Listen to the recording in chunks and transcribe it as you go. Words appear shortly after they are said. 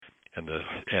And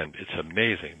it's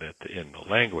amazing that in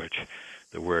the language,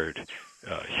 the word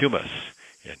humus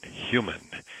and human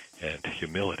and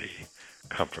humility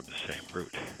come from the same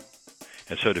root.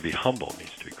 And so to be humble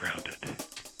means to be grounded.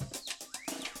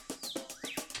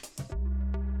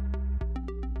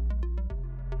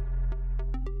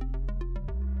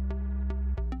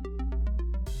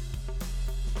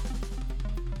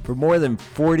 For more than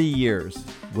 40 years,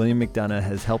 William McDonough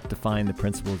has helped define the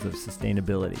principles of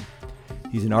sustainability.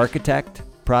 He's an architect,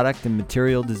 product and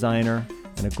material designer,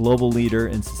 and a global leader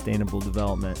in sustainable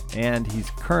development. And he's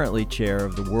currently chair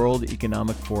of the World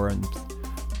Economic Forum's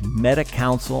Meta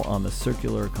Council on the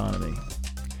Circular Economy.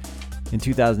 In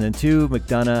 2002,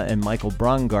 McDonough and Michael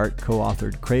Braungart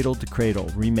co-authored Cradle to Cradle,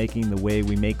 Remaking the Way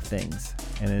We Make Things,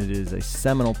 and it is a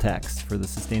seminal text for the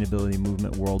sustainability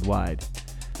movement worldwide.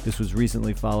 This was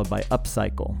recently followed by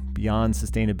Upcycle, Beyond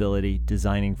Sustainability,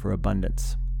 Designing for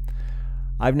Abundance.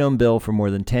 I've known Bill for more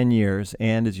than 10 years,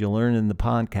 and as you'll learn in the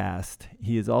podcast,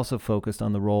 he is also focused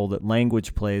on the role that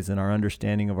language plays in our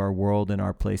understanding of our world and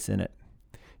our place in it.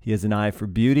 He has an eye for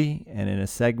beauty, and in a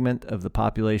segment of the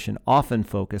population often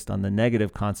focused on the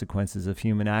negative consequences of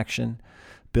human action,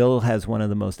 Bill has one of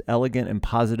the most elegant and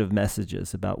positive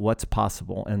messages about what's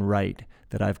possible and right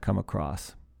that I've come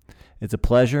across. It's a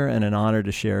pleasure and an honor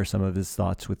to share some of his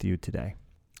thoughts with you today.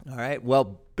 All right.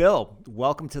 Well, Bill,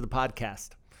 welcome to the podcast.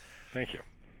 Thank you.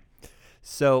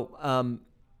 So,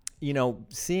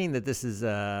 seeing that this is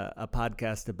a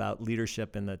podcast about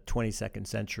leadership in the 22nd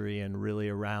century and really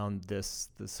around this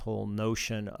whole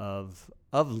notion of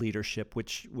leadership,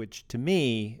 which to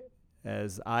me,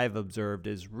 as I've observed,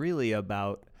 is really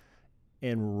about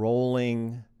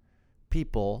enrolling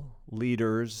people,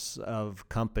 leaders of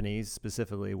companies,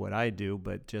 specifically what I do,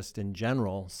 but just in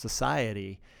general,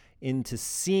 society, into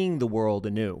seeing the world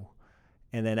anew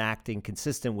and then acting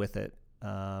consistent with it.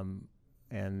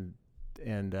 And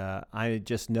I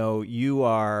just know you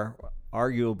are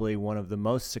arguably one of the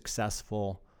most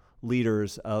successful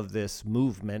leaders of this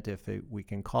movement, we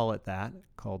can call it that,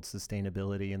 called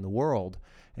sustainability in the world.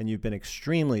 And you've been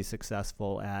extremely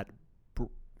successful at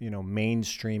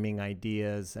mainstreaming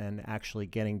ideas and actually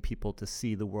getting people to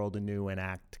see the world anew and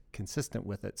act consistent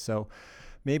with it. So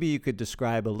maybe you could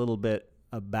describe a little bit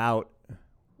about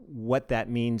what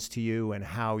that means to you and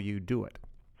how you do it.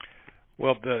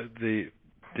 Well, the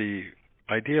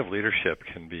idea of leadership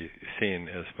can be seen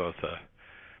as both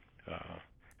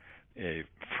a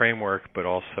framework, but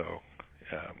also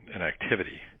an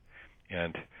activity.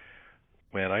 And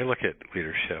when I look at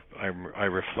leadership, I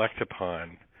reflect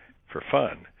upon, for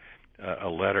fun, a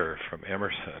letter from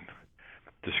Emerson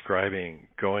describing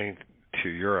going to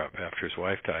Europe after his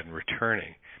wife died and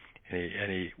returning.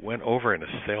 And he went over in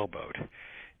a sailboat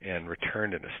and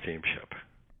returned in a steamship.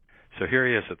 So here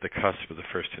he is at the cusp of the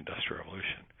first industrial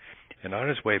revolution. And on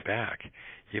his way back,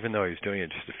 even though he was doing it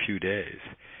just a few days,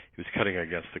 he was cutting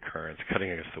against the currents,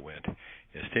 cutting against the wind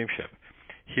in a steamship.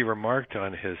 He remarked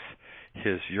on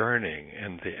his yearning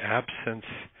and the absence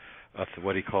of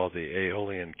what he called the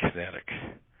Aeolian kinetic.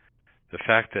 The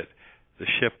fact that the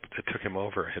ship that took him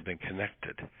over had been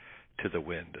connected to the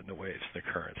wind and the waves and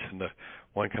the currents, and the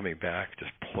one coming back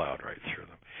just plowed right through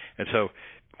them. And so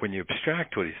when you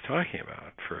abstract what he's talking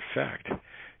about for effect,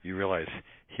 you realize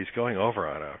he's going over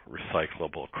on a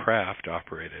recyclable craft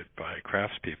operated by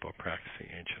craftspeople practicing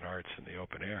ancient arts in the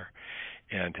open air.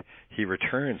 And he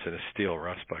returns in a steel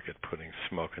rust bucket, putting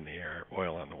smoke in the air,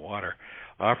 oil on the water,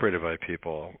 operated by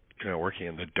people working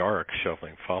in the dark,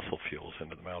 shoveling fossil fuels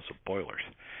into the mouths of boilers.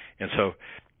 And so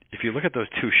if you look at those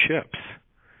two ships,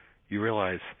 you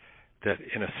realize that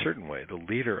in a certain way, the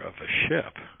leader of a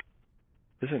ship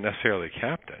isn't necessarily the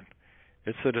captain.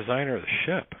 It's the designer of the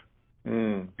ship.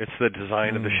 It's the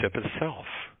design of the ship itself.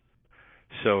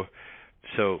 So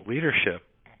leadership,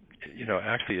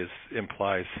 actually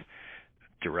implies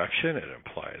direction. It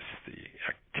implies the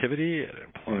activity. It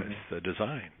implies the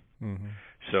design. Mm-hmm.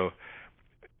 So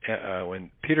when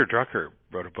Peter Drucker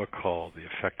wrote a book called The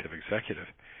Effective Executive,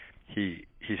 he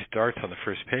starts on the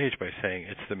first page by saying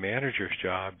it's the manager's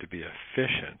job to be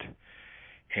efficient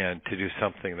and to do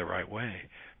something the right way,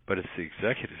 but it's the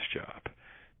executive's job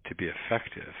to be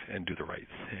effective and do the right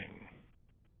thing.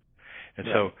 And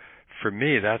so for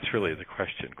me, that's really the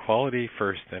question. Quality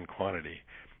first, then quantity.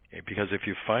 Because if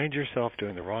you find yourself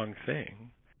doing the wrong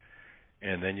thing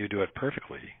and then you do it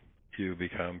perfectly, you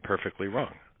become perfectly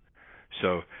wrong.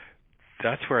 So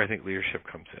that's where I think leadership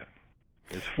comes in.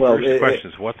 The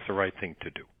question is, what's the right thing to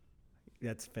do?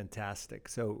 That's fantastic.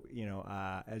 So,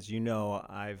 as you know,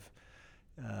 I've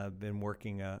been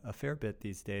working a fair bit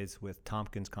these days with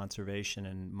Tompkins Conservation,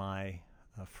 and my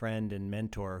friend and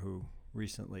mentor who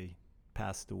recently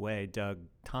passed away, Doug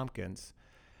Tompkins,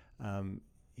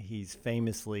 he's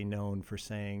famously known for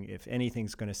saying, if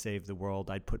anything's going to save the world,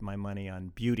 I'd put my money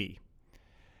on beauty.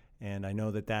 And I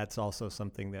know that that's also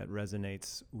something that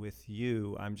resonates with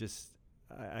you.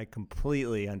 I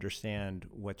completely understand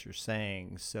what you're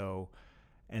saying. So,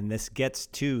 and this gets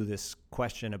to this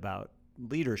question about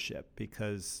leadership,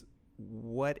 because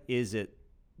what is it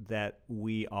that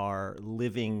we are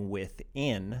living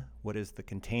within? What is the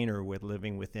container we're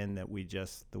living within that we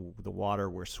just, the water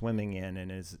we're swimming in,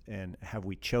 and have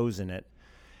we chosen it?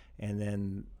 And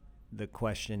then the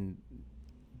question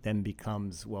then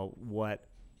becomes, well, what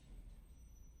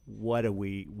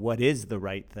is the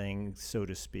right thing, so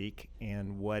to speak,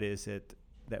 and what is it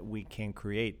that we can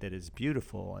create that is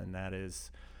beautiful and that is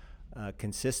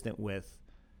consistent with,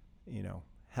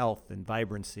 health and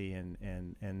vibrancy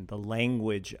and the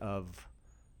language of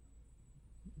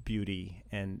beauty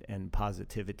and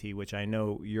positivity, which I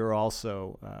know you're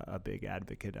also a big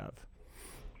advocate of.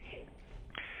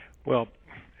 Well,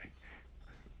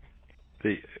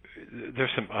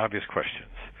 there's some obvious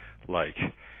questions, like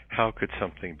how could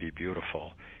something be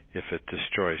beautiful if it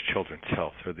destroys children's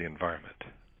health or the environment?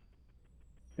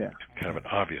 Yeah. Kind of an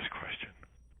obvious question.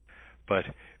 But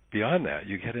beyond that,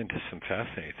 you get into some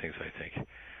fascinating things, I think.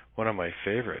 One of my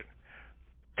favorite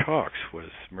talks was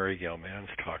Murray Gell-Mann's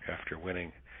talk after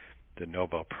winning the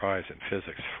Nobel Prize in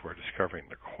Physics for discovering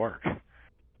the quark.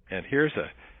 And here's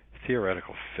a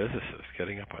theoretical physicist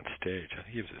getting up on stage, I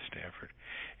think he was at Stanford,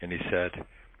 and he said,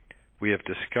 we have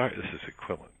discovered, this is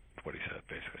equivalent to what he said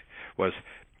basically, was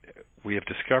we have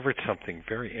discovered something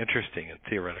very interesting in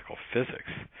theoretical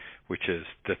physics, which is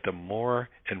that the more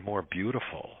and more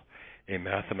beautiful a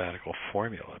mathematical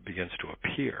formula begins to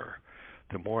appear,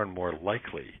 the more and more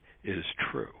likely it is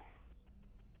true.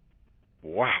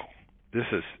 Wow, this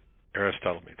is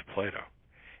Aristotle meets Plato.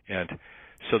 And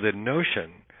so the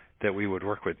notion that we would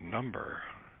work with number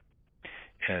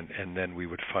and then we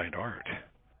would find art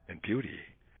and beauty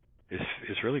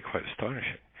is really quite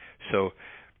astonishing. So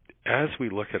as we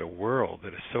look at a world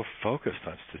that is so focused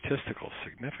on statistical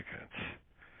significance,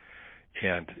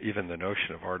 and even the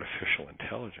notion of artificial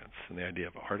intelligence and the idea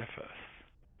of artifice,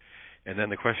 and then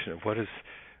the question of what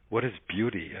is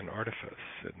beauty and artifice,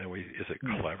 and then is it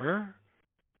clever?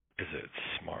 Is it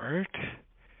smart?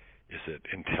 Is it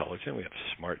intelligent? We have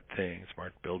smart things,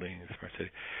 smart buildings, smart city.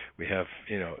 We have,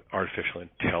 artificial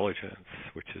intelligence,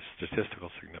 which is statistical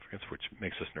significance, which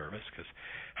makes us nervous because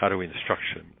how do we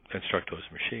instruct those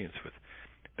machines with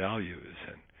values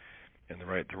and the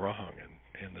right, the wrong,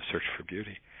 and the search for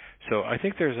beauty? So I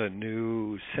think there's a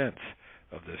new sense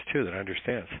of this too that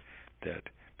understands that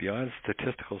beyond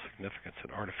statistical significance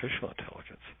and artificial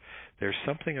intelligence, there's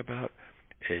something about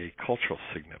a cultural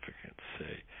significance,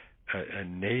 a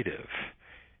native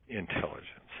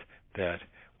intelligence that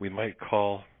we might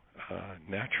call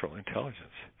natural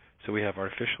intelligence. So we have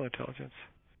artificial intelligence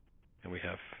and we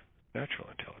have natural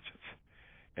intelligence.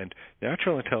 And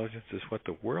natural intelligence is what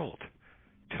the world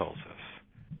tells us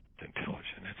is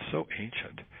intelligent. It's so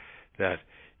ancient that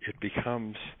it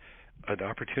becomes an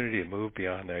opportunity to move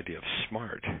beyond the idea of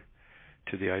smart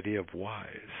to the idea of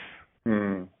wise.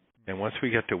 Mm. And once we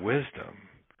get to wisdom,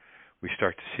 we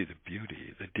start to see the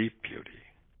beauty, the deep beauty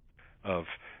of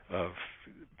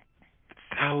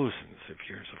thousands of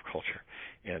years of culture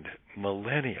and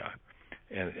millennia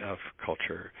of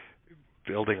culture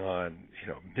building on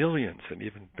millions and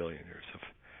even billion years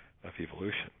of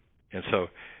evolution. And so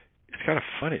it's kind of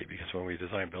funny because when we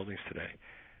design buildings today,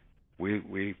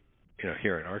 we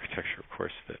hear in architecture, of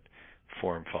course, that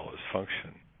form follows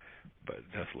function, but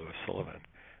that's Louis Sullivan.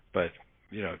 But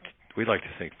we'd like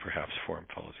to think perhaps form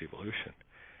follows evolution,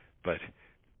 but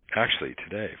actually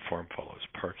today form follows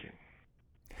parking.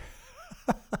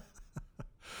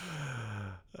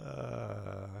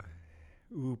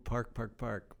 Park.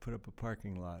 Put up a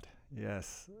parking lot.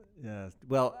 Yes.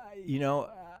 Well,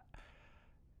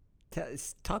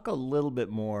 talk a little bit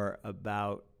more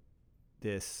about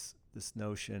this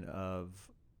notion of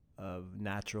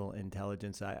natural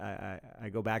intelligence. I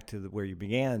go back to where we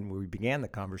began the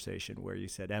conversation, where you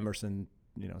said Emerson,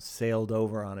 sailed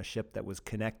over on a ship that was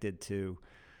connected to,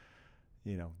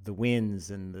 the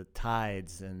winds and the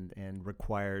tides and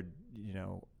required,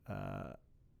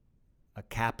 a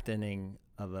captaining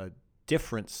of a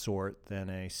different sort than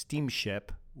a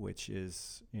steamship, which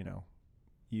is,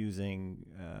 using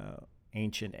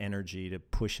ancient energy to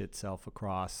push itself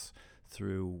across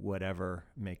through whatever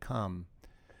may come.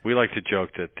 We like to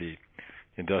joke that the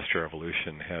Industrial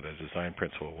Revolution had a design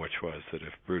principle, which was that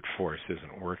if brute force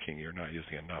isn't working, you're not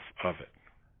using enough of it.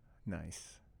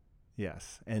 Nice.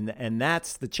 Yes. And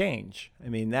that's the change. I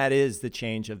mean, that is the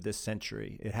change of this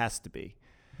century. It has to be.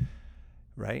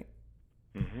 Right?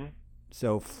 Mm-hmm.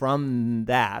 So from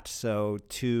that,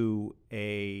 to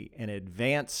an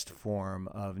advanced form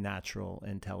of natural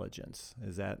intelligence.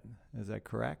 Is that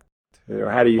correct? Or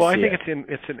how do you Well, see I think it?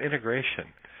 it's an integration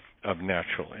of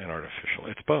natural and artificial.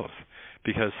 It's both,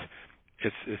 because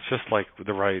it's just like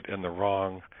the right and the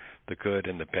wrong, the good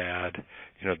and the bad.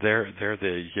 They're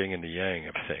the yin and the yang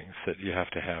of things that you have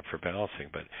to have for balancing.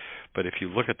 But if you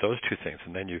look at those two things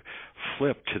and then you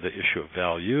flip to the issue of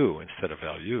value instead of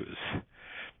values,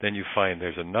 then you find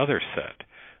there's another set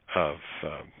of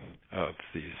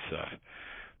these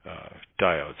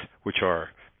diodes, which are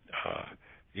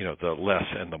the less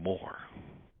and the more,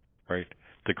 right?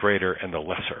 The greater and the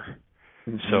lesser.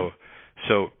 Mm-hmm.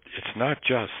 So it's not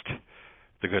just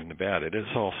the good and the bad. It is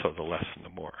also the less and the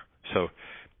more. So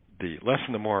the less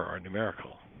and the more are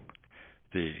numerical.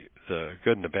 The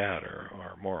good and the bad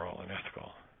are moral and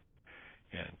ethical,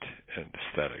 and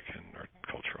aesthetic and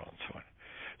cultural and so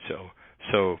on.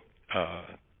 So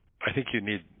I think you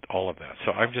need all of that.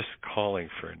 So I'm just calling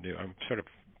for I'm sort of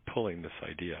pulling this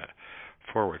idea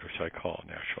forward, which I call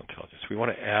natural intelligence. We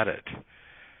want to add it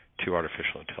to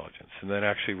artificial intelligence, and then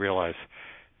actually realize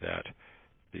that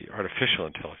the artificial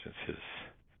intelligence is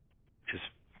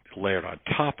layered on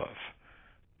top of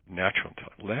natural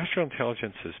intelligence. Natural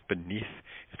intelligence is beneath,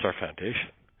 it's our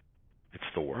foundation. It's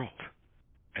the world.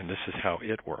 And this is how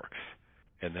it works.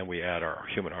 And then we add our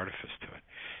human artifice to it.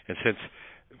 And since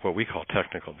what we call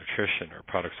technical nutrition or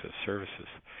products as services,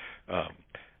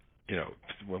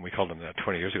 when we called them that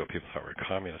 20 years ago, people thought we were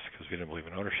communists because we didn't believe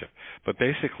in ownership. But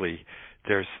basically,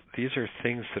 these are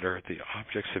things that are the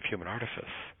objects of human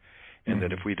artifice. And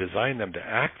that if we design them to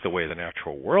act the way the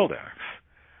natural world acts,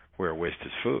 where waste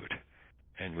is food,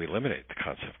 and we eliminate the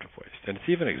concept of waste. And it's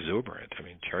even exuberant. I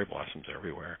mean, cherry blossoms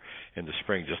everywhere in the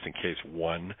spring, just in case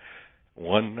one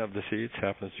of the seeds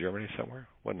happens to germinate somewhere.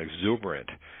 What an exuberant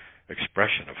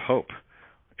expression of hope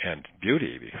and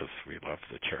beauty, because we love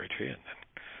the cherry tree, and then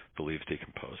the leaves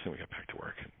decompose, and we get back to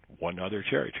work, and one other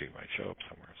cherry tree might show up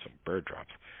somewhere. Some bird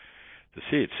drops the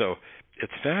seed. So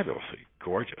it's fabulously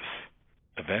gorgeous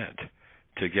event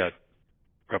to get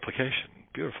replication.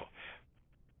 Beautiful.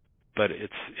 But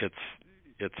it's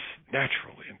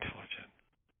naturally intelligent.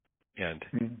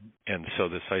 And so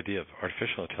this idea of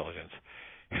artificial intelligence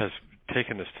has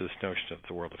taken us to this notion of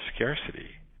the world of scarcity,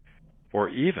 or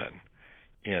even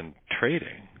in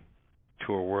trading,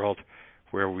 to a world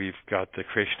where we've got the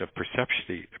creation of the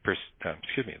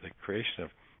creation of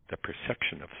the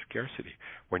perception of scarcity,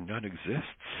 where none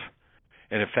exists.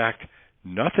 And in fact,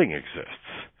 nothing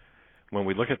exists. When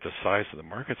we look at the size of the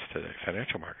markets today,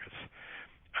 financial markets,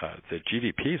 the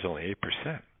GDP is only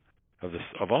 8%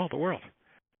 of all the world,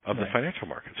 of the financial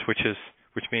markets,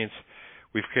 which means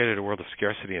we've created a world of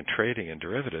scarcity in trading and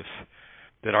derivatives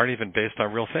that aren't even based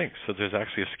on real things. So there's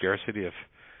actually a scarcity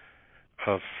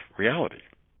of reality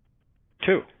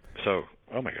too. So,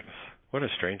 oh my goodness, what a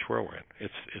strange world we're in.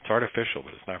 It's artificial,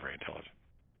 but it's not very intelligent.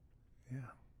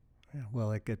 Yeah.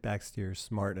 Well, it gets back to your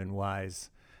smart and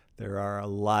wise. There are a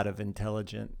lot of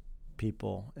intelligent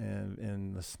people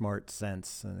in the smart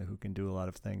sense who can do a lot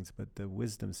of things, but the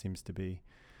wisdom seems to be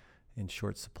in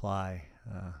short supply,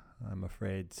 I'm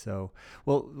afraid. So,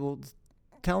 well,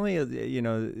 tell me,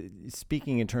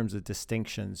 speaking in terms of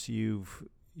distinctions, you've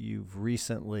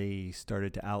recently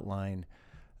started to outline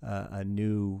a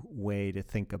new way to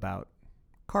think about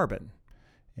carbon,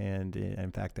 and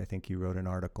in fact, I think you wrote an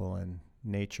article in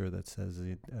Nature that says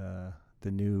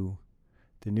the new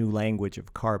language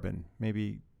of carbon.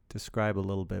 Maybe describe a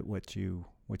little bit what you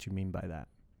mean by that.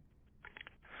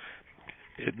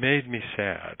 It made me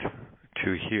sad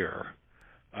to hear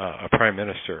a prime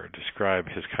minister describe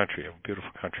his country, a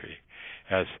beautiful country,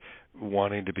 as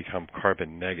wanting to become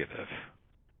carbon negative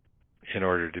in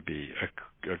order to be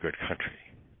a good country.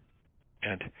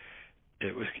 And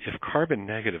if carbon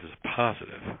negative is a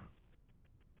positive,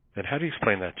 then how do you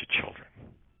explain that to children?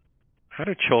 How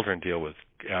do children deal with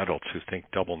adults who think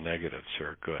double negatives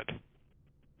are good?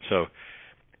 So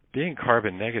being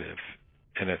carbon negative,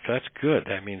 and if that's good,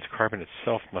 that means carbon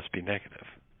itself must be negative.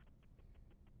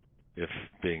 If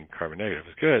being carbon negative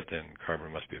is good, then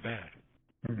carbon must be bad.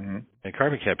 Mm-hmm. And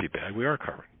carbon can't be bad. We are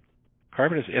carbon.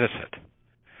 Carbon is innocent.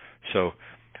 So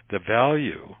the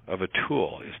value of a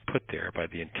tool is put there by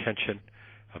the intention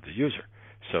of the user.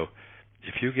 So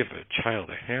if you give a child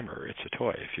a hammer, it's a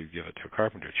toy. If you give it to a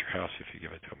carpenter at your house, if you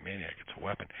give it to a maniac, it's a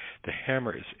weapon. The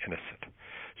hammer is innocent.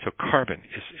 So carbon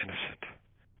is innocent.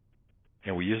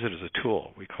 and we use it as a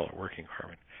tool. We call it working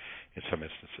carbon in some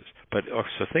instances. But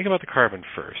so think about the carbon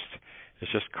first.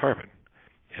 It's just carbon,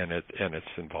 and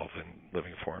it's involved in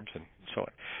living forms and so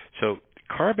on. So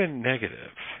carbon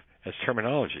negative as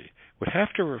terminology would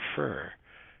have to refer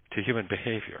to human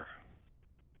behavior.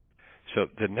 So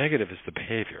the negative is the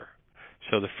behavior.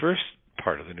 So the first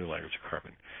part of the new language of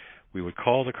carbon, we would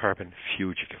call the carbon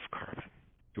fugitive carbon.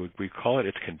 We call it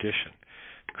its condition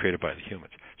created by the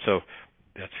humans. So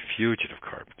that's fugitive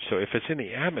carbon. So if it's in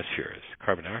the atmosphere as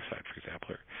carbon dioxide, for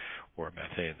example, or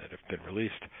methane that have been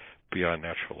released beyond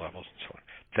natural levels and so on,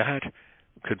 that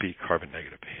could be carbon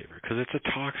negative behavior because it's a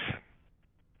toxin.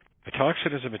 A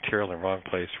toxin is a material in the wrong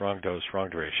place, wrong dose, wrong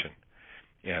duration,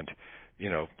 and,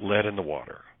 lead in the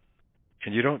water.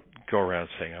 And you don't go around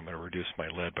saying, I'm going to reduce my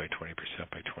lead by 20%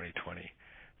 by 2020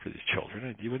 for these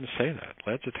children. You wouldn't say that.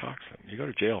 Lead's a toxin. You go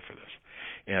to jail for this.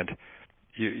 And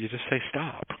you just say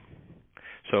stop.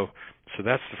 So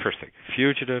that's the first thing.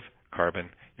 Fugitive carbon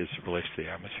relates to the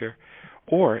atmosphere.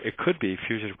 Or it could be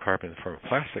fugitive carbon in the form of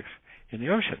plastics in the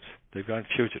oceans. They've gone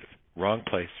fugitive. Wrong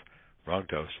place, wrong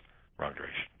dose, wrong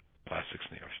duration. Plastics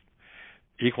in the ocean.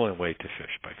 Equal in weight to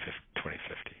fish by 2050.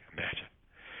 Imagine.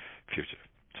 Fugitive.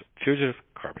 So fugitive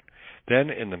carbon.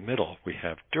 Then in the middle we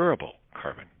have durable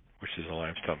carbon, which is a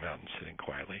limestone mountain sitting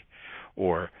quietly,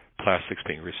 or plastics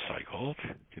being recycled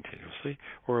continuously,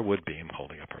 or a wood beam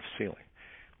holding up our ceiling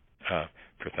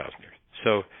for 1,000 years.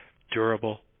 So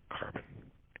durable carbon.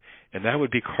 And that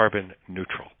would be carbon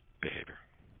neutral behavior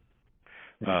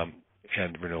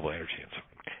and renewable energy and so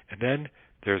on. And then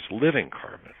there's living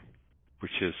carbon,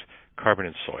 which is carbon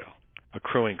in soil,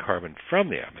 accruing carbon from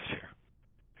the atmosphere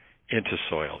into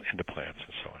soil, into plants,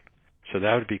 and so on. So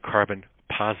that would be carbon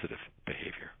positive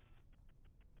behavior.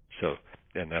 So,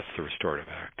 and that's the restorative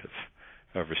act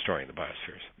of restoring the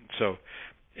biospheres. So,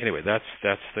 anyway,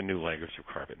 that's the new language of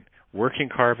carbon. Working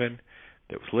carbon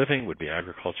that was living would be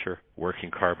agriculture.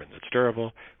 Working carbon that's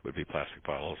durable would be plastic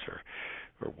bottles or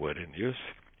wood in use.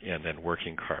 And then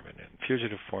working carbon in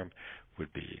fugitive form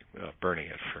would be burning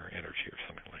it for energy or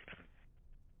something like that.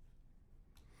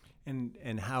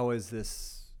 And how is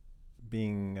this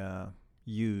being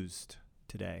used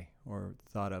today, or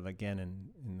thought of again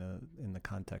in the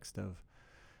context of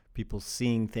people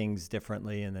seeing things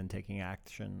differently and then taking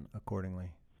action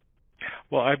accordingly?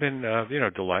 Well, I've been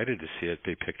delighted to see it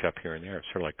be picked up here and there. It's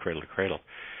sort of like cradle to cradle.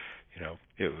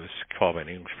 It was called by an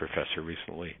English professor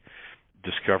recently,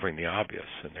 discovering the obvious,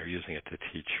 and they're using it to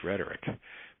teach rhetoric.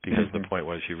 Because the point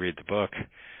was, you read the book,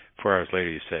 4 hours later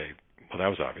you say, well, that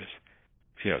was obvious.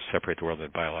 Separate the world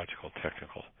into biological,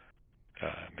 technical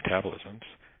metabolisms,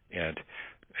 and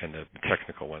the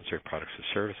technical ones are products and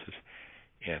services,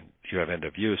 and you have end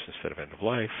of use instead of end of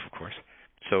life, of course.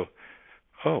 So,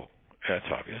 that's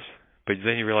obvious. But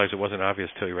then you realize it wasn't obvious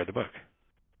till you read the book.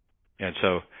 And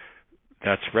so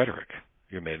that's rhetoric.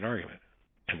 You made an argument,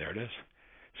 and there it is.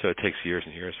 So it takes years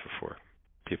and years before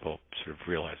people sort of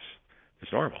realize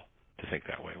it's normal to think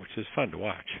that way, which is fun to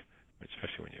watch,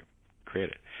 especially when you create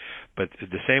it. But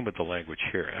the same with the language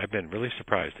here. I've been really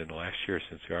surprised in the last year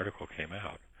since the article came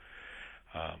out,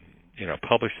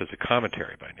 published as a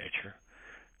commentary by Nature,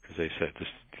 because they said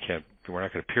we're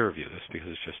not going to peer review this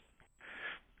because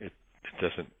it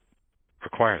doesn't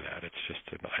require that. It's just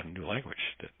a new language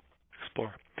to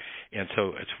explore. And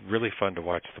so it's really fun to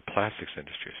watch the plastics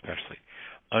industry especially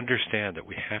understand that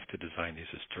we have to design these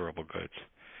as durable goods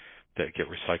that get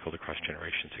recycled across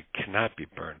generations. It cannot be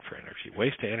burned for energy.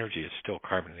 Waste to energy is still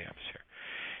carbon in the atmosphere.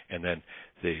 And then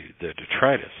the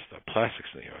detritus, the plastics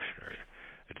in the ocean are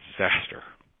a disaster.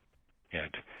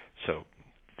 And so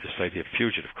this idea of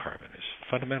fugitive carbon is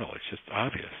fundamental. It's just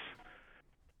obvious.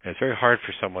 And it's very hard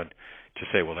for someone to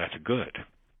say, well, that's good,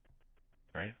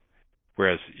 right?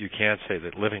 Whereas you can say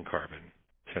that living carbon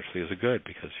essentially is a good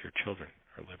because your children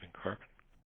are living carbon.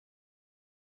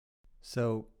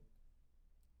 So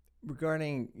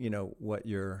regarding, what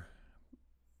you're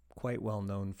quite well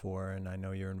known for, and I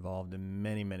know you're involved in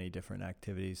many, many different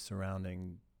activities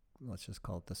surrounding, let's just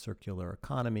call it the circular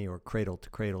economy or cradle to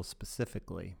cradle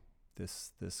specifically,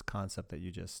 this concept that you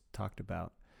just talked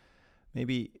about.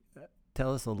 Maybe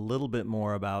tell us a little bit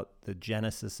more about the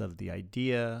genesis of the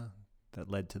idea that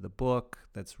led to the book,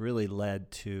 that's really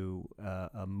led to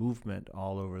a movement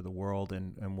all over the world,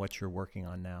 and what you're working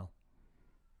on now.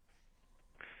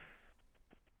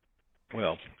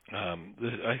 Well,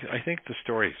 I think the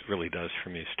story really does, for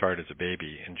me, start as a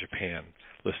baby in Japan,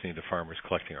 listening to farmers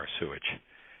collecting our sewage.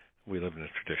 We lived in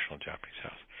a traditional Japanese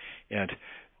house. And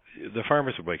the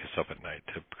farmers would wake us up at night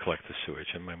to collect the sewage,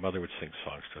 and my mother would sing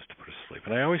songs to us to put us to sleep.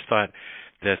 And I always thought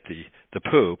that the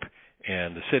poop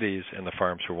and the cities and the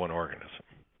farms were one organism,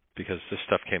 because this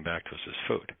stuff came back to us as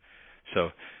food. So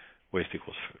waste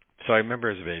equals food. So I remember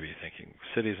as a baby thinking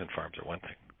cities and farms are one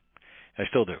thing. I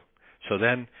still do. So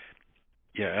then,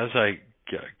 as I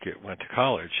went to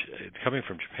college, coming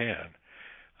from Japan,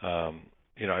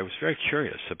 I was very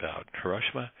curious about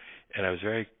Hiroshima, and I was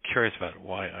very curious about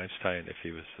why Einstein, if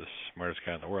he was the smartest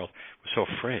guy in the world, was so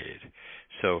afraid.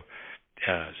 So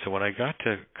when I got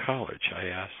to college, I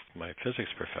asked my physics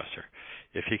professor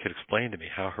if he could explain to me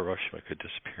how Hiroshima could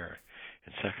disappear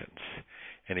in seconds.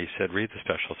 And he said, read the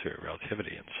special theory of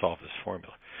relativity and solve this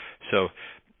formula. So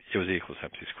it was E equals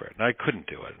mc squared. And I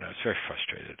couldn't do it, and I was very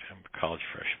frustrated. I'm a college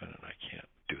freshman, and I can't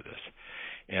do this.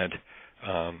 And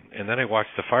then I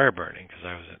watched the fire burning, because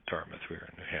I was at Dartmouth. We were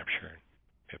in New Hampshire, and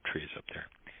we have trees up there.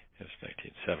 It was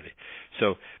 1970.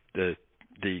 So the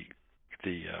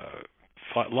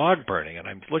log burning, and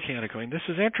I'm looking at it going, this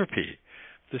is entropy.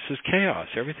 This is chaos.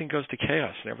 Everything goes to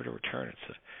chaos, never to return.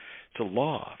 It's a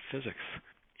law of physics.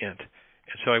 And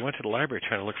so I went to the library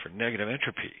trying to look for negative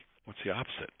entropy. What's the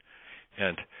opposite?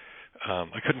 And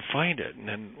I couldn't find it. And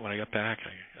then when I got back,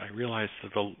 I realized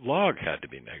that the log had to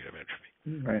be negative entropy.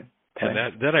 Right. And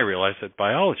then I realized that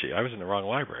biology, I was in the wrong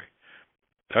library.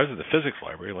 I was in the physics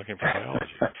library looking for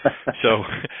biology.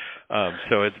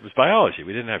 So it was biology.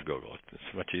 We didn't have Google.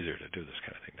 It's much easier to do this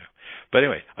kind of thing now. But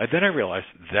anyway, then I realized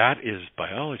that is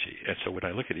biology. And so when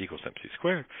I look at E equals mc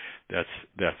squared, that's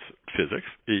physics,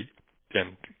 E,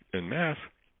 and math,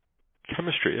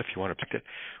 chemistry, if you want to pick it,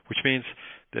 which means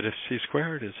that if c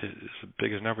squared is as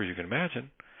big a number as you can imagine,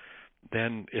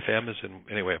 then if m is in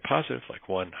any way a positive, like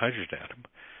one hydrogen atom,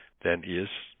 then E is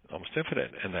almost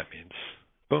infinite, and that means,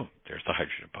 boom, there's the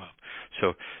hydrogen bomb.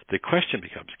 So the question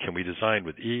becomes, can we design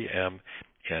with E, M,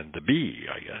 and the B,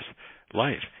 I guess,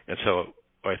 life? And so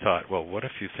I thought, well, what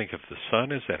if you think of the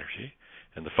sun as energy,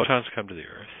 and the photons come to the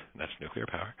Earth, and that's nuclear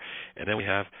power, and then we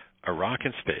have a rock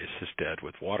in space is dead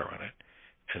with water on it,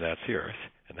 and that's the Earth,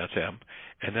 and that's M,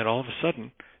 and then all of a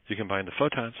sudden you combine the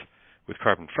photons with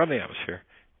carbon from the atmosphere,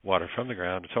 water from the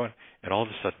ground, and so on, and all of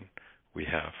a sudden we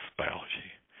have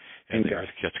biology, and the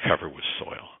Earth gets covered with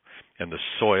soil, and the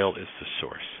soil is the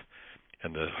source,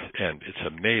 and it's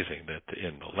amazing that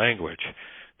in the language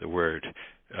the word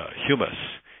humus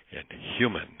and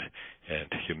human and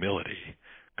humility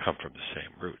come from the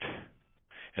same root.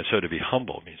 And so to be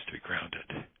humble means to be grounded.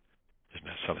 Isn't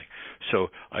that something?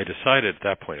 So I decided at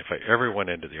that point, if I ever went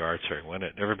into the arts or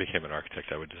ever became an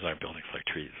architect, I would design buildings like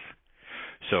trees.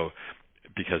 So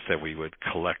because then we would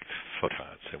collect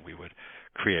photons and we would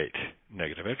create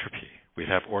negative entropy.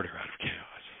 We'd have order out of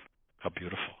chaos. How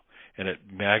beautiful. And it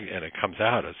comes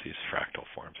out as these fractal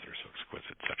forms that are so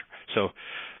exquisite, etc.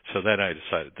 So then I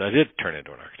decided that I did turn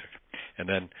into an architect. And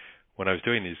then when I was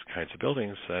doing these kinds of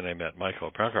buildings, then I met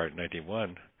Michael Braungart in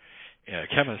 1991, a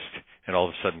chemist, and all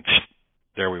of a sudden,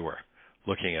 there we were,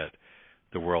 looking at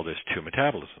the world as two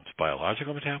metabolisms: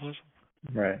 biological metabolism,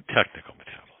 right, technical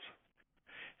metabolism.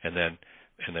 And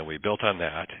then we built on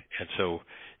that, and so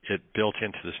it built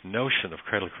into this notion of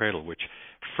cradle to cradle, which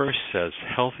first says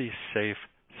healthy, safe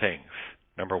things.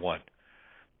 Number one,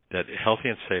 that healthy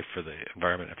and safe for the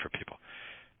environment and for people.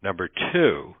 Number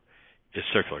two is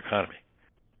circular economy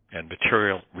and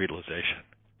material reutilization.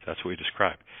 That's what we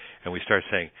describe. And we start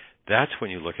saying that's when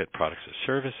you look at products and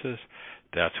services.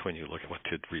 That's when you look at what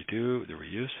to redo, the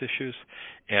reuse issues.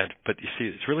 But you see,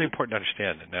 it's really important to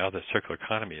understand that now that circular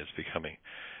economy is becoming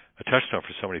a touchstone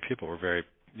for so many people. We're very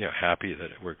happy that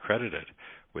we're credited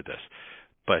with this.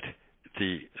 But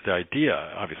the idea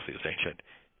obviously is ancient,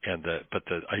 but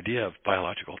the idea of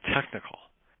biological technical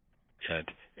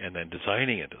and then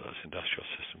designing into those industrial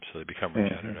systems so they become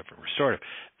regenerative and restorative,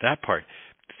 that part,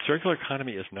 circular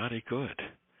economy is not a good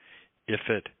if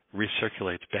it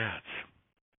recirculates bads.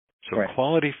 So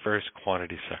quality first,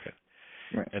 quantity second.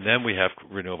 Right. And then we have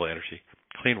renewable energy,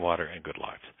 clean water, and good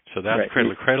lives. So that's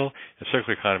cradle to cradle, and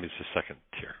circular economy is the second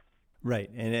tier. Right.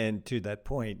 And to that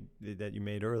point that you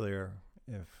made earlier,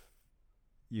 if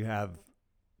you have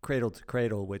cradle to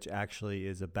cradle, which actually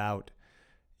is about,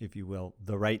 if you will,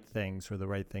 the right things or the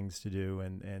right things to do,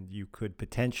 and you could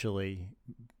potentially,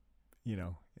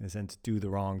 in a sense, do the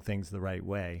wrong things the right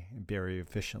way very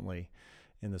efficiently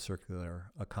in the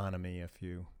circular economy if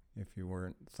you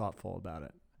weren't thoughtful about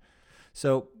it.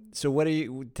 So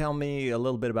tell me a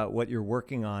little bit about what you're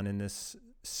working on in this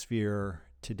sphere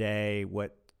today,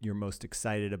 what you're most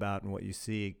excited about, and what you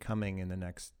see coming in the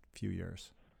next few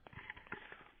years.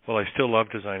 Well, I still love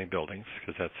designing buildings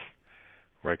because that's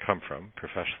where I come from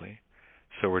professionally.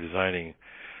 So we're designing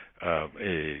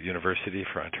a university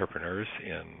for entrepreneurs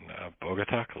in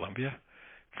Bogota, Colombia,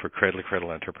 for cradle-to-cradle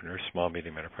entrepreneurs, small,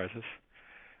 medium enterprises.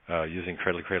 using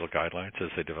cradle-to-cradle guidelines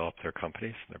as they develop their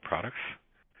companies and their products.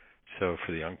 So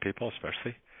for the young people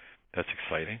especially, that's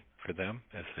exciting for them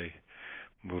as they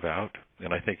move out.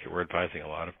 And I think we're advising a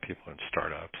lot of people in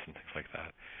startups and things like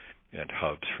that, and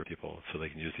hubs for people so they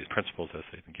can use these principles as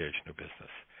they engage in their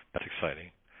business. That's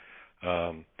exciting.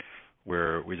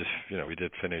 Where we just, we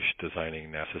did finish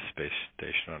designing NASA's space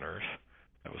station on Earth.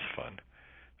 That was fun.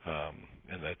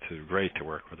 And that's great to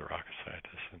work with the rocket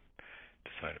scientists and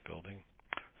design a building.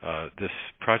 This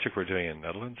project we're doing in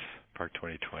Netherlands, Park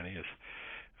 2020, is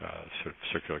sort of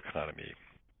circular economy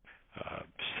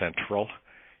central,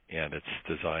 and it's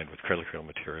designed with cradle-to-cradle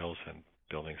materials and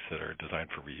buildings that are designed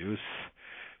for reuse,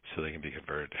 so they can be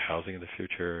converted to housing in the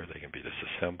future. They can be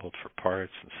disassembled for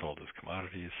parts and sold as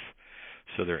commodities.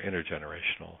 So they're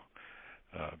intergenerational,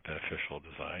 beneficial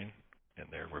design, and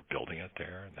we're building it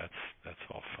there, and that's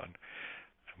all fun.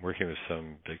 I'm working with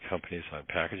some big companies on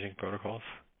packaging protocols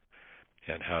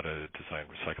and how to design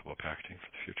recyclable packaging for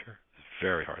the future. It's a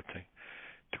very hard thing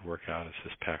to work out, is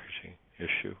this packaging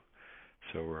issue.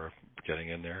 So we're getting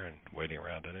in there and waiting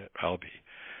around in it. I'll be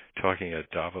talking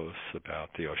at Davos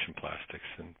about the ocean plastics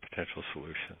and potential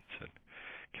solutions and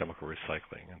chemical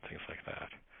recycling and things like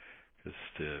that, because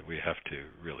we have to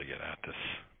really get at this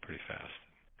pretty fast.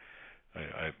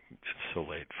 It's so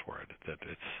late for it that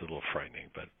it's a little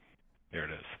frightening, but there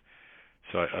it is.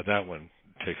 So that one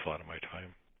takes a lot of my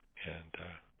time, and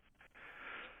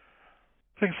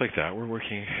things like that. We're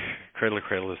working. Cradle to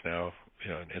Cradle is now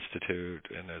an institute,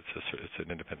 and it's an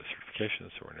independent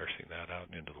certification, so we're nursing that out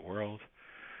into the world,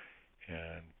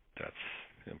 and that's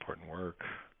important work.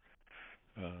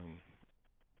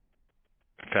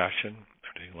 Fashion.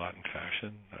 I'm doing a lot in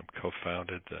fashion. I'm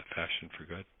co-founded the Fashion for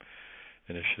Good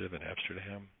initiative in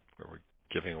Amsterdam, where we're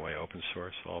giving away open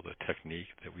source all the technique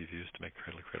that we've used to make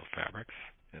cradle-to-cradle fabrics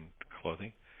and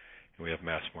clothing. And we have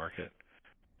mass market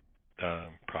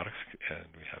products, and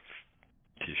we have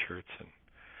T-shirts, and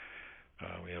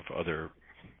we have other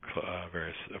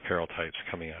various apparel types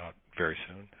coming out very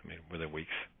soon, within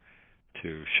weeks,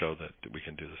 to show that we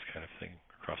can do this kind of thing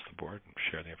across the board and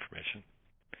share the information.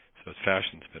 So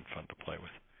fashion's been fun to play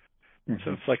with. Mm-hmm.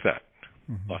 So it's like that.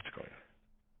 Mm-hmm. Lots going on.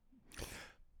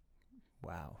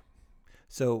 Wow.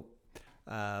 So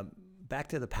back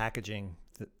to the packaging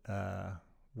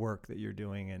work that you're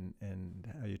doing, and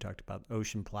how you talked about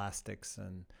ocean plastics,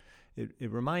 and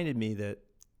it reminded me that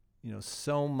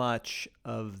so much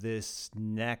of this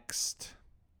next,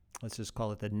 let's just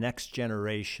call it the next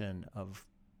generation of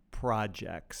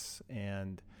projects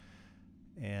and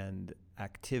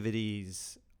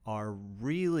activities are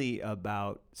really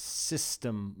about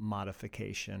system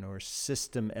modification, or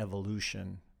system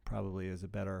evolution, probably is a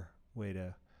better way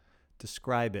to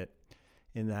describe it,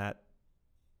 in that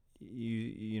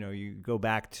you go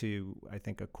back to, I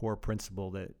think, a core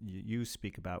principle that you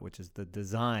speak about, which is the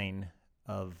design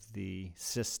of the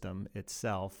system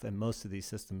itself. And most of these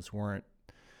systems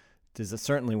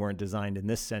certainly weren't designed in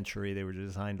this century. They were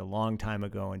designed a long time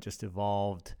ago and just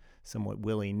evolved somewhat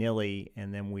willy-nilly,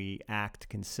 and then we act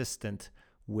consistent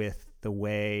with the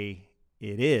way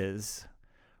it is,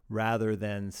 rather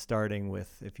than starting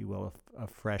with, if you will, a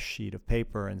fresh sheet of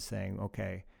paper and saying,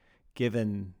 okay,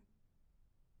 given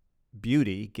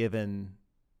beauty, given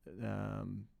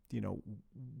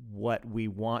what we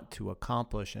want to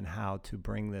accomplish and how to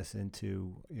bring this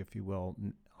into, if you will,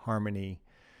 harmony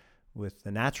with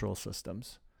the natural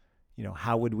systems,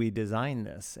 how would we design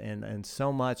this? And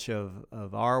so much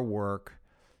of our work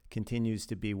continues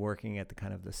to be working at the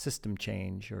kind of the system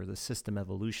change or the system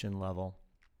evolution level.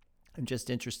 I'm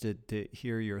just interested to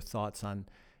hear your thoughts on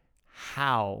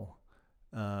how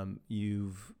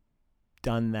you've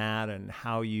done that, and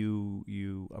how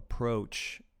you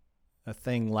approach a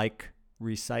thing like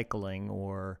recycling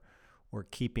or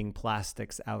keeping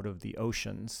plastics out of the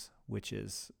oceans, which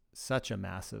is such a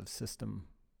massive system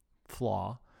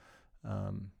flaw.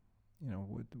 How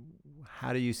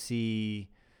do you see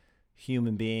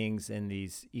human beings in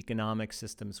these economic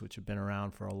systems, which have been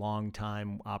around for a long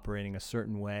time, operating a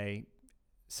certain way,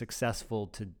 successful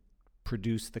to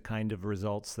produce the kind of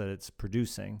results that it's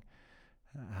producing?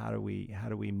 How do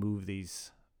we move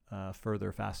these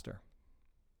further, faster?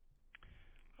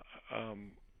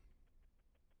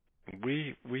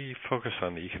 We focus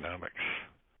on the economics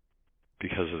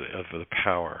because of the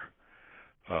power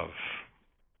of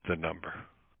the number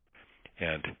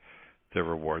and the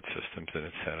reward systems and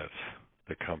incentives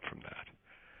that come from that.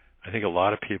 I think a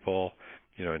lot of people,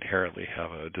 inherently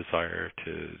have a desire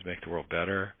to make the world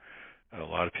better. A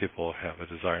lot of people have a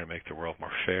desire to make the world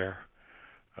more fair,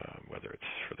 whether it's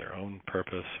for their own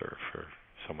purpose or for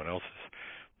someone else's.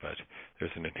 But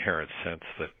there's an inherent sense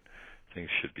that things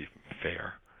should be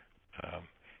fair.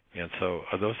 And so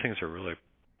those things are really,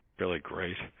 really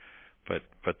great. But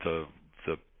the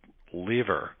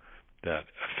lever that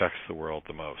affects the world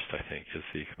the most, I think, is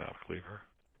the economic lever.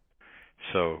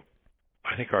 So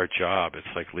I think our job,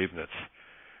 it's like Leibniz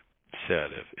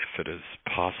said, if it is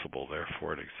possible,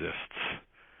 therefore it exists.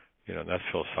 That's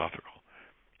philosophical.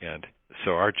 And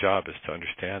so our job is to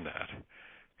understand that,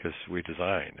 because we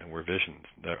design and we're visions.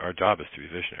 Our job is to be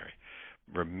visionary,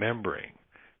 remembering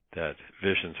that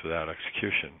visions without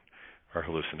execution are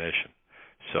hallucination.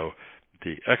 So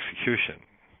the execution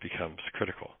becomes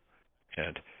critical,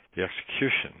 and the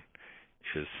execution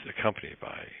is accompanied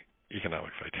by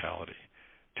economic vitality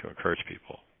to encourage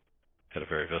people at a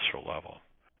very visceral level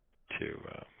to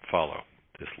follow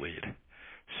this lead.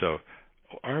 So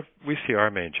we see our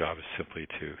main job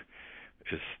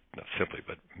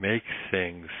but make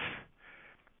things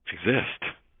exist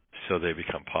so they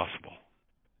become possible.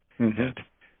 Mm-hmm. And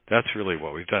that's really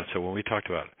what we've done. So when we talked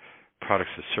about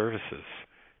products as services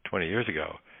 20 years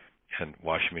ago, and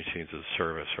washing machines as a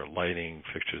service or lighting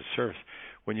fixtures as a service,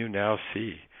 when you now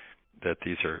see that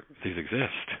these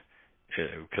exist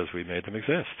because we made them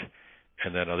exist,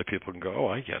 and then other people can go, oh,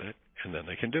 I get it, and then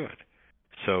they can do it.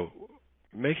 So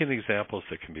making the examples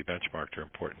that can be benchmarked are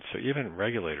important. So even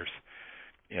regulators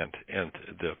and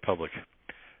the public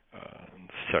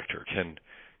sector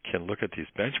can look at these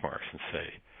benchmarks and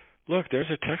say, look,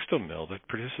 there's a textile mill that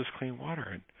produces clean water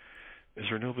and is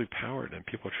renewably powered, and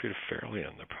people are treated fairly,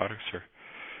 and the products are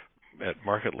at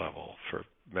market level for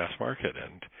mass market,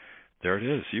 and there it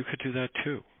is. You could do that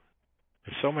too.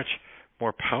 It's so much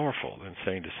more powerful than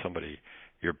saying to somebody,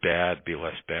 you're bad, be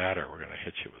less bad, or we're going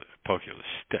to poke you with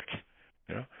a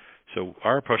stick. So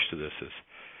our approach to this is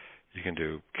you can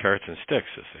do carrots and sticks,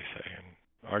 as they say, and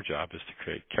our job is to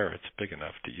create carrots big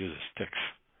enough to use as sticks.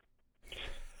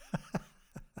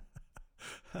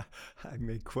 I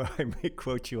may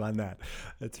quote you on that.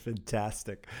 That's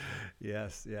fantastic.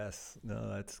 Yes. No,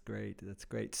 that's great.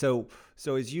 So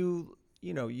as you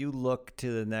look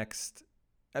to the next,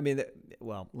 let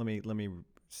me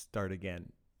start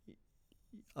again.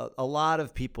 A lot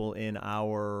of people in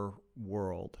our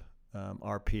world,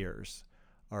 our peers,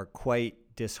 are quite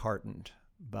disheartened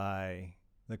by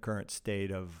the current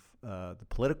state of the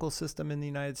political system in the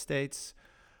United States,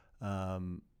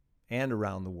 and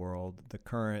around the world, the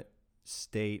current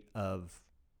state of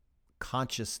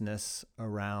consciousness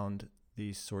around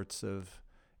these sorts of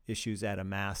issues at a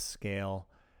mass scale,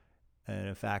 and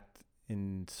in fact,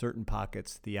 in certain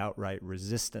pockets, the outright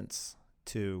resistance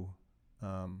to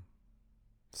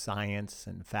science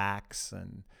and facts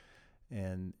and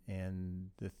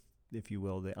the, if you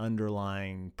will, the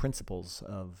underlying principles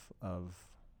of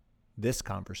this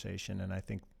conversation. And I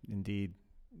think indeed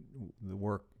the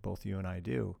work both you and I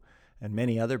do, and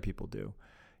many other people do,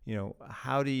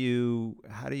 how do you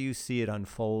see it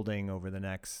unfolding over the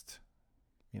next,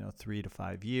 3 to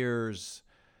 5 years?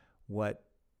 What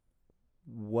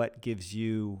gives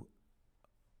you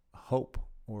hope,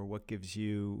 or what gives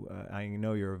you? I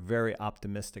know you're a very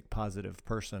optimistic, positive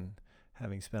person,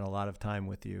 having spent a lot of time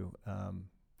with you.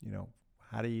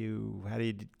 How do you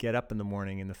get up in the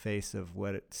morning in the face of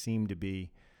what it seemed to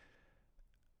be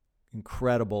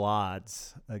incredible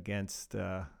odds against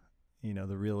the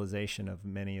realization of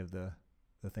many of the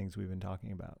things we've been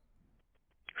talking about?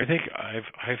 I think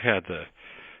I've had the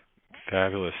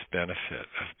fabulous benefit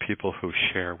of people who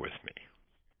share with me.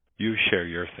 You share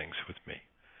your things with me,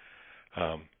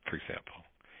 for example.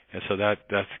 And so that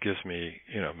gives me,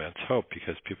 immense hope,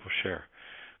 because people share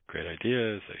great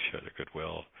ideas, they share their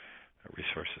goodwill,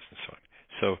 resources, and so on.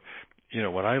 So,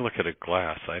 when I look at a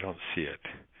glass, I don't see it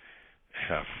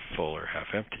half full or half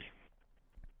empty.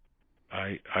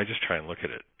 I just try and look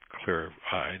at it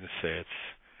clear-eyed and say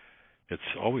it's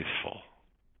always full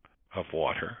of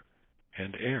water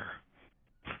and air.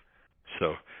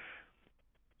 So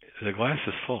the glass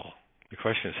is full. The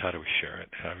question is, how do we share it?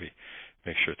 How do we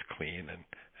make sure it's clean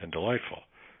and delightful?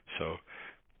 So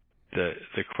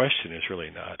the question is really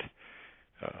not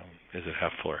is it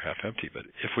half full or half empty, but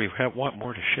if we want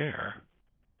more to share,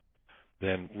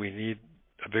 then we need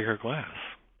a bigger glass.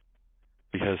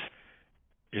 Because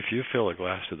if you fill a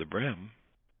glass to the brim,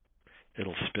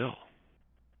 it'll spill.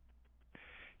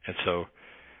 And so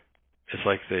it's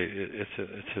like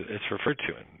it's referred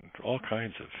to in all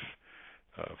kinds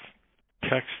of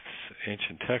texts,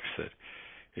 ancient texts, that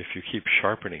if you keep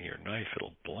sharpening your knife,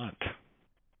 it'll blunt.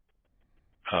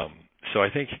 So I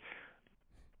think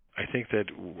that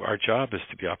our job is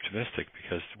to be optimistic,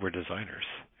 because we're designers,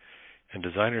 and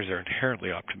designers are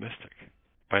inherently optimistic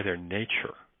by their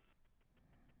nature,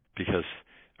 because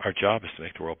our job is to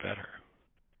make the world better.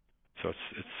 So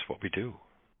it's what we do.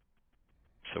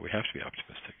 So we have to be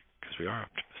optimistic because we are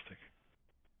optimistic.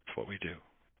 It's what we do.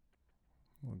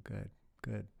 Well,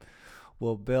 good.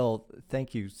 Well, Bill,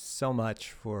 thank you so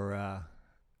much for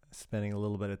spending a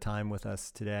little bit of time with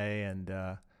us today, and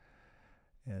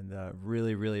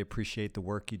really, really appreciate the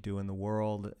work you do in the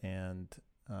world, and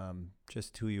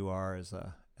just who you are as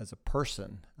a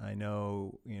person. I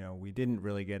know, we didn't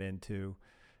really get into,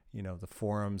 the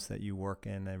forums that you work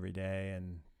in every day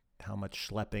and how much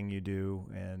schlepping you do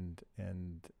and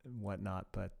whatnot,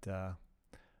 but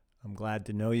I'm glad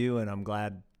to know you, and I'm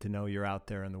glad to know you're out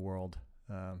there in the world,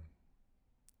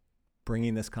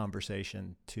 bringing this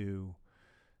conversation to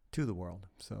the world.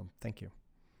 So thank you.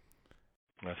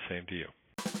 Same to you.